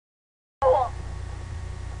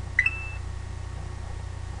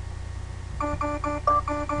Let's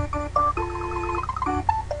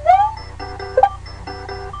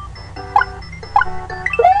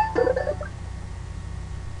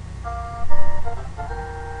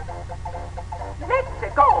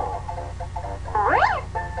go!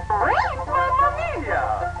 Mamma mia!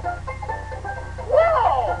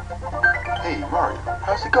 Whoa! Hey, Mario,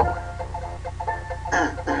 how's it going?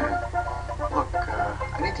 Look,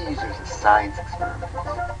 I need to use this as a science experiment.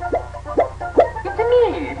 It's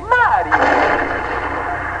me, Mario!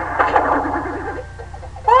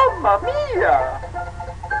 Mamma mia!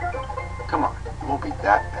 Come on, it won't be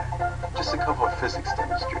that bad. Just a couple of physics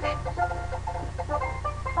demonstrations.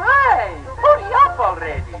 Hey, hurry up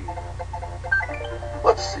already!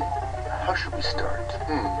 Let's see. How should we start?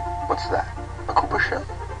 What's that? A Koopa shell?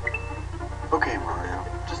 Okay, Mario,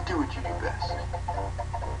 just do what you do best.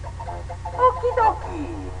 Okie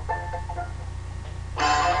dokie!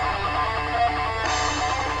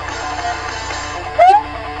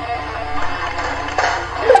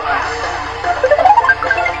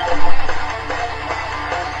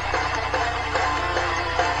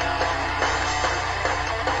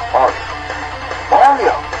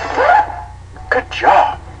 Mario! Good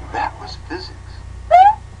job! That was physics.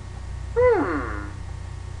 You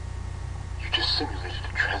just simulated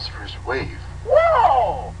a transverse wave.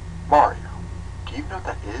 Whoa! Mario, do you know what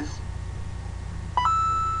that is?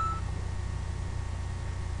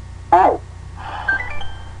 Oh!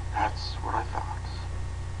 That's what I thought.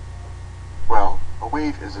 Well, a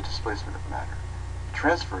wave is a displacement of matter. A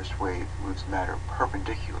transverse wave moves matter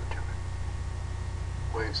perpendicular to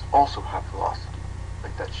it. Waves also have velocity,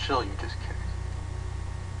 like that shell you just kicked.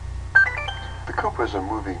 The Koopas are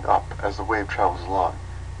moving up as the wave travels along.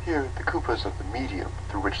 Here, the Koopas are the medium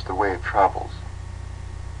through which the wave travels.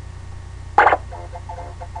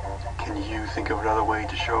 Can you think of another way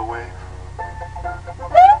to show a wave?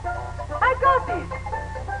 I got it!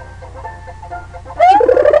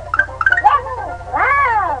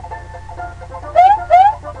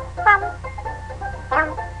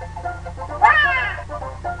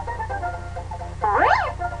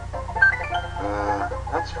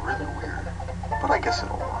 That's really weird, but I guess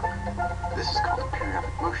it'll work. This is called a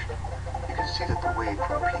periodic motion. You can see that the wave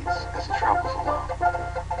repeats as it travels along.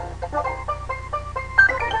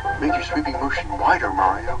 Make your sweeping motion wider,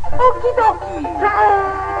 Mario. Okie dokie!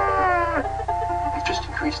 You've just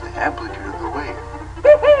increased the amplitude of the wave.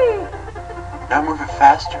 Hee-hee! Now move it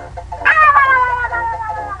faster.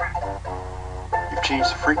 You've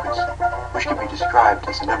changed the frequency, which can be described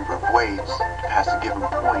as the number of waves to pass a given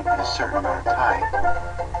point in a certain amount of time.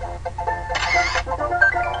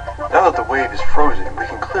 Now that the wave is frozen, we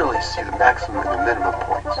can clearly see the maximum and the minimum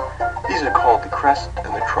points. These are called the crest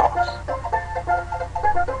and the troughs.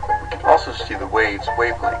 We can also see the wave's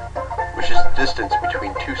wavelength, which is the distance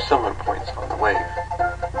between two similar points on the wave,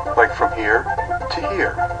 like from here to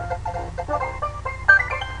here.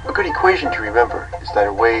 A good equation to remember is that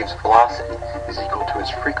a wave's velocity is equal to its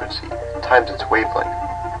frequency times its wavelength.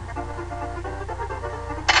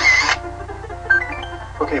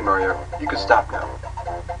 Okay, Mario, you can stop now.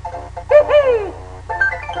 Hee-hee!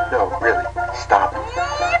 No, really, stop.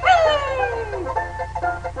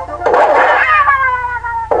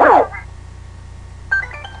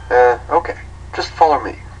 Okay, just follow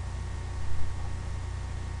me.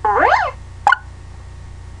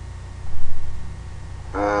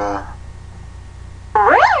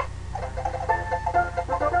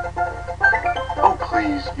 Oh,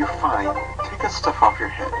 please, you're fine. Take that stuff off your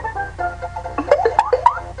head.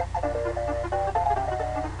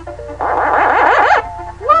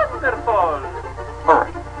 Wonderful!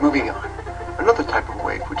 Alright, moving on. Another type of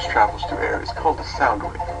wave which travels through air is called a sound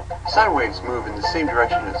wave. Sound waves move in the same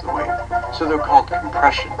direction as the wave, so they're called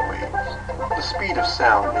compression waves. The speed of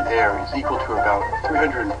sound in air is equal to about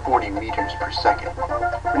 340 meters per second.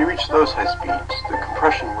 When you reach those high speeds, the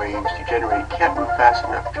compression waves you generate can't move fast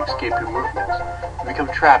enough to escape your movements and become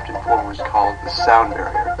trapped and form what is called the sound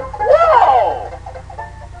barrier. Whoa!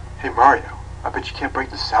 Hey Mario, I bet you can't break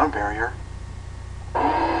the sound barrier.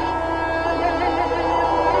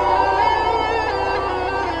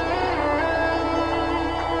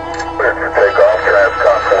 Clear for takeoff,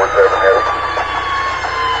 Transcon 47 heavy.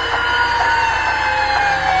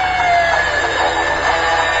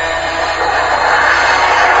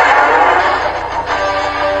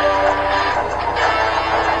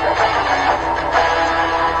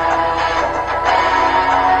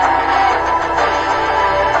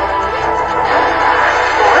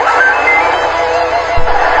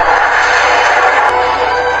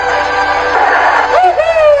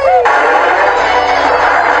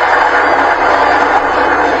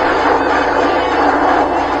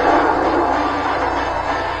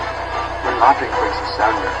 Dropping breaks the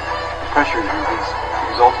sound barrier. Pressure is released,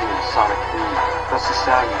 resulting in a sonic boom. That's the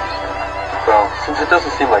sound you just heard. Well, since it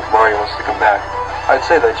doesn't seem like Mario wants to come back, I'd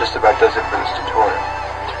say that just about does it for this tutorial.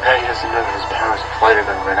 Too bad he doesn't know that his powers of flight are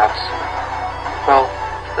going to run out soon. Well,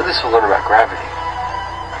 at least we'll learn about gravity.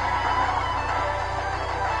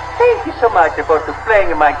 Thank you so much for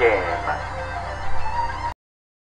playing my game.